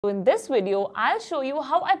So in this video, I'll show you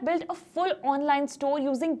how I built a full online store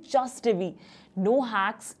using just Divi. No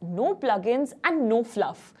hacks, no plugins, and no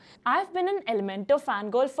fluff. I've been an Elementor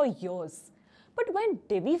fangirl for years. But when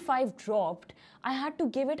Divi 5 dropped, I had to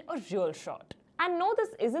give it a real shot. And no, this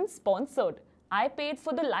isn't sponsored. I paid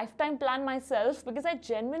for the lifetime plan myself because I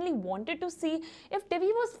genuinely wanted to see if Divi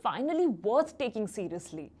was finally worth taking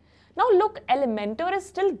seriously. Now look, Elementor is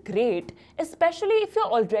still great, especially if you're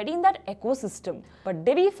already in that ecosystem. But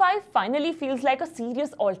Divi 5 finally feels like a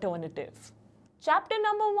serious alternative. Chapter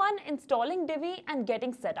number 1, installing Divi and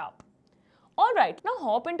getting set up. Alright, now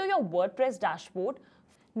hop into your WordPress dashboard.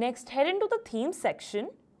 Next, head into the Themes section,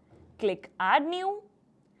 click Add New,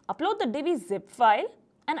 upload the Divi zip file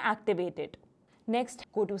and activate it. Next,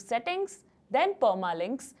 go to Settings, then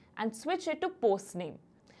Permalinks and switch it to Post Name.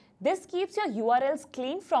 This keeps your URLs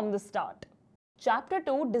clean from the start. Chapter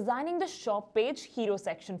 2, designing the shop page hero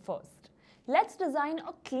section first. Let's design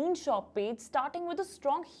a clean shop page starting with a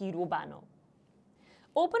strong hero banner.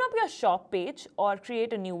 Open up your shop page or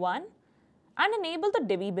create a new one and enable the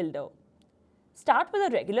Divi builder. Start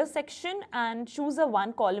with a regular section and choose a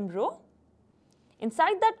one column row.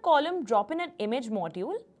 Inside that column, drop in an image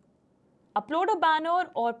module. Upload a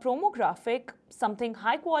banner or promo graphic, something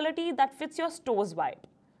high quality that fits your store's vibe.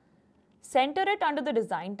 Center it under the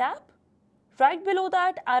Design tab. Right below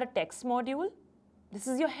that, add a text module. This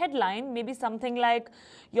is your headline, maybe something like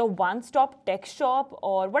your one-stop tech shop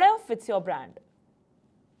or whatever fits your brand.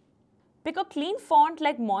 Pick a clean font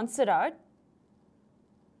like Montserrat.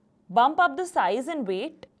 Bump up the size and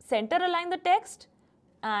weight, center align the text,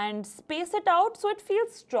 and space it out so it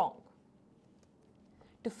feels strong.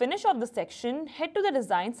 To finish off the section, head to the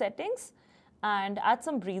design settings and add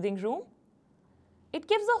some breathing room. It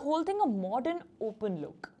gives the whole thing a modern, open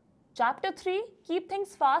look. Chapter 3, keep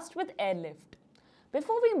things fast with AirLift.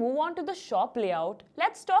 Before we move on to the shop layout,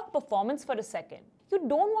 let's talk performance for a second. You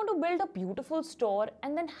don't want to build a beautiful store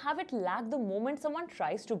and then have it lag the moment someone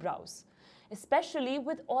tries to browse, especially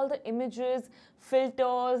with all the images,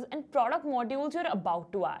 filters, and product modules you're about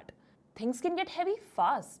to add. Things can get heavy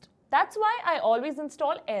fast. That's why I always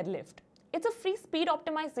install AirLift. It's a free speed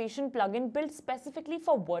optimization plugin built specifically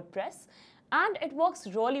for WordPress, and it works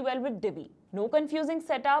really well with Divi. No confusing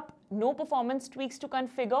setup, no performance tweaks to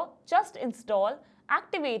configure, just install,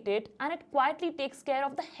 activate it, and it quietly takes care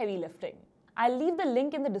of the heavy lifting. I'll leave the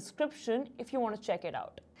link in the description if you want to check it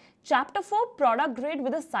out. Chapter 4, product grid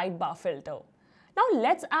with a sidebar filter. Now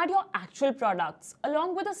let's add your actual products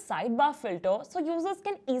along with a sidebar filter so users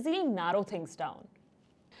can easily narrow things down.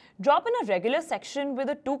 Drop in a regular section with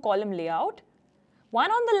a 2-column layout.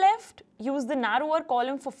 One on the left, use the narrower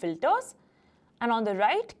column for filters, and on the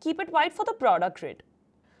right, keep it wide for the product grid.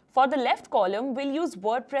 For the left column, we'll use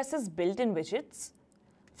WordPress's built-in widgets.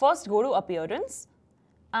 First, go to Appearance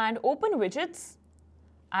and open Widgets.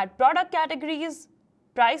 Add product categories,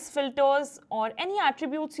 price filters, or any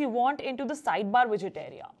attributes you want into the sidebar widget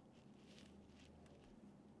area.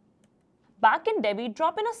 Back in Divi,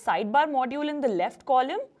 drop in a sidebar module in the left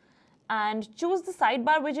column and choose the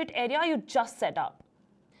sidebar widget area you just set up.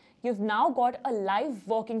 You've now got a live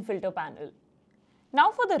working filter panel. Now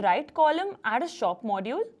for the right column, add a shop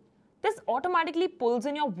module. This automatically pulls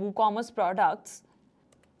in your WooCommerce products.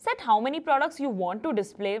 Set how many products you want to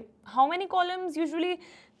display, how many columns, usually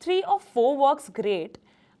 3 or 4 works great,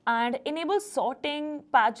 and enable sorting,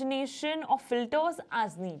 pagination, or filters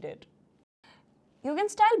as needed. You can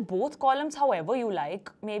style both columns however you like,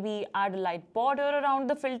 maybe add a light border around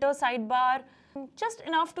the filter sidebar, just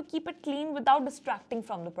enough to keep it clean without distracting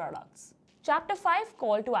from the products. Chapter 5,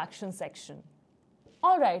 call to action section.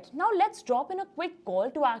 Alright, now let's drop in a quick call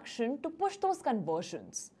to action to push those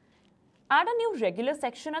conversions. Add a new regular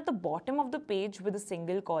section at the bottom of the page with a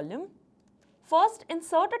single column. First,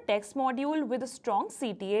 insert a text module with a strong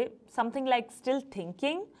CTA, something like still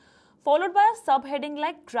thinking, followed by a subheading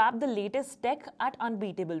like grab the latest tech at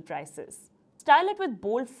unbeatable prices. Style it with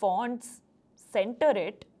bold fonts, center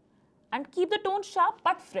it, and keep the tone sharp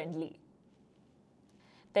but friendly.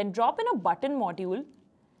 Then drop in a button module.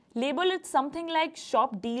 Label it something like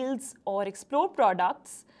Shop Deals or Explore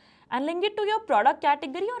Products and link it to your product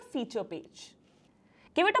category or feature page.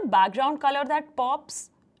 Give it a background color that pops,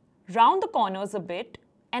 round the corners a bit,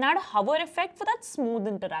 and add a hover effect for that smooth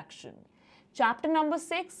interaction. Chapter number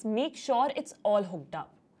 6, make sure it's all hooked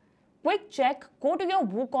up. Quick check, go to your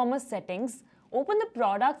WooCommerce settings, open the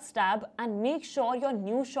Products tab and make sure your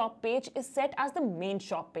new shop page is set as the main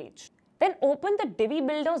shop page. Then open the Divi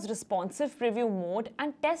Builder's responsive preview mode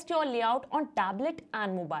and test your layout on tablet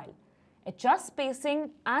and mobile. Adjust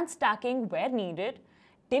spacing and stacking where needed.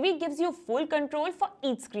 Divi gives you full control for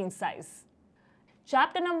each screen size.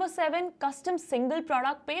 Chapter number 7, Custom Single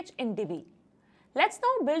Product Page in Divi. Let's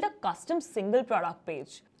now build a custom single product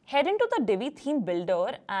page. Head into the Divi theme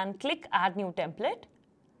builder and click Add New Template.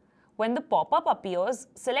 When the pop-up appears,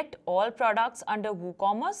 select all products under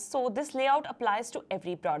WooCommerce so this layout applies to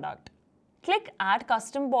every product. Click Add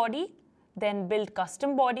Custom Body, then Build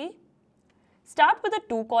Custom Body. Start with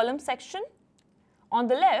a 2-column section. On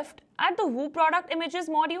the left, add the Woo Product Images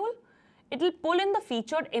module. It will pull in the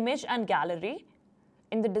featured image and gallery.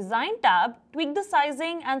 In the Design tab, tweak the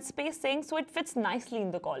sizing and spacing so it fits nicely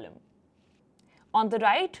in the column. On the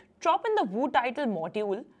right, drop in the Woo Title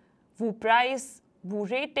module, Woo Price, Woo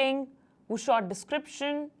Rating, Woo Short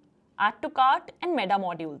Description, Add to Cart, and Meta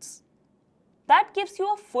modules. That gives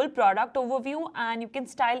you a full product overview and you can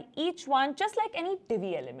style each one just like any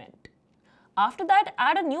Divi element. After that,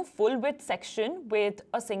 add a new full width section with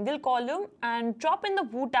a single column and drop in the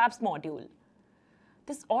Woo Tabs module.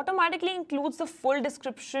 This automatically includes the full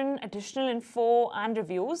description, additional info, and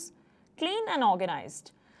reviews, clean and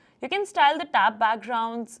organized. You can style the tab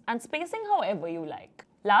backgrounds and spacing however you like.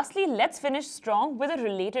 Lastly, let's finish strong with a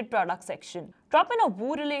related product section. Drop in a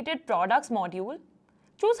Woo related products module,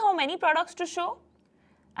 choose how many products to show,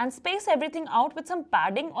 and space everything out with some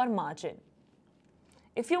padding or margin.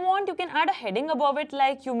 If you want, you can add a heading above it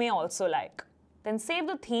like you may also like. Then save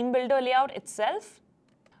the theme builder layout itself.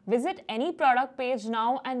 Visit any product page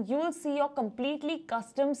now and you will see your completely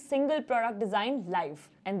custom single product design live.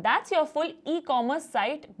 And that's your full e-commerce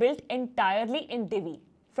site built entirely in Divi.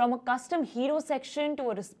 From a custom hero section to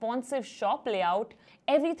a responsive shop layout,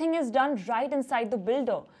 everything is done right inside the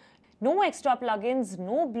builder. No extra plugins,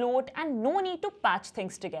 no bloat, and no need to patch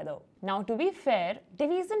things together. Now, to be fair,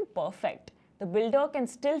 Divi isn't perfect. The builder can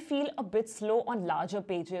still feel a bit slow on larger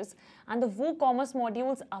pages, and the WooCommerce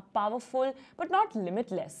modules are powerful but not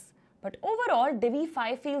limitless. But overall, Divi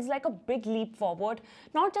 5 feels like a big leap forward,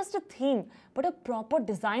 not just a theme, but a proper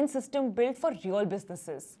design system built for real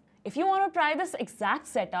businesses. If you want to try this exact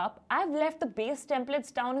setup, I've left the base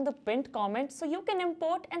templates down in the pinned comment so you can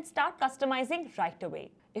import and start customizing right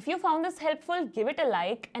away. If you found this helpful, give it a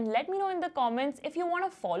like and let me know in the comments if you want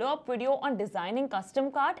a follow-up video on designing custom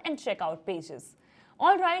cart and checkout pages.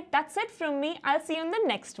 Alright, that's it from me. I'll see you in the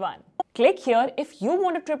next one. Click here if you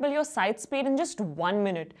want to triple your site speed in just 1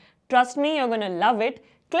 minute. Trust me, you're gonna love it.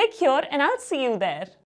 Click here and I'll see you there.